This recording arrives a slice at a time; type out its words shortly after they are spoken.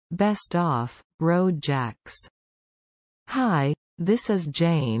Best Off Road Jacks. Hi, this is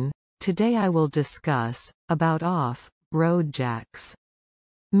Jane. Today I will discuss about off-road jacks.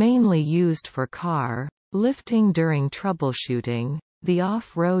 Mainly used for car lifting during troubleshooting, the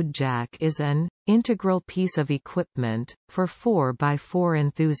off-road jack is an integral piece of equipment for 4x4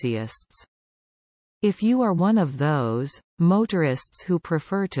 enthusiasts. If you are one of those motorists who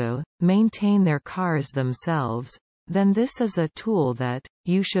prefer to maintain their cars themselves, then this is a tool that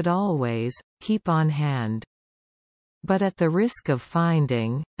you should always keep on hand. But at the risk of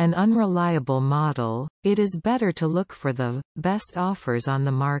finding an unreliable model, it is better to look for the best offers on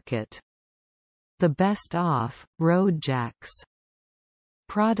the market. The best off-road jacks.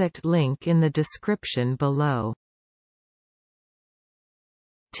 Product link in the description below.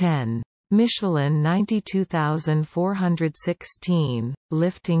 10. Michelin 92416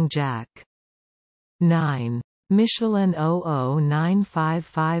 lifting jack. 9. Michelin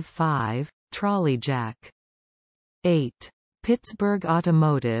 009555 trolley jack. 8. Pittsburgh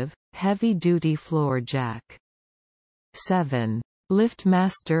Automotive heavy-duty floor jack. 7.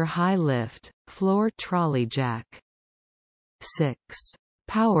 LiftMaster High Lift floor trolley jack. 6.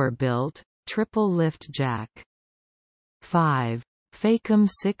 Powerbuilt triple lift jack. 5. Facom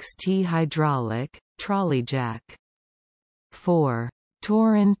 6T hydraulic trolley jack. 4.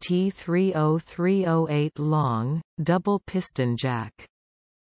 Torin T30308 long double piston jack.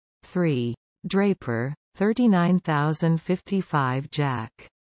 3. Draper 39055 jack.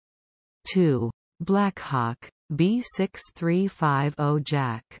 2. Blackhawk B6350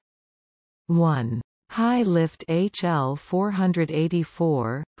 jack. 1. High Lift HL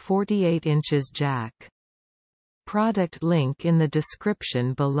 484 48 inches jack. Product link in the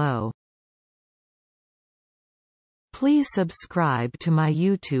description below. Please subscribe to my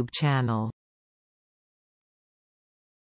YouTube channel.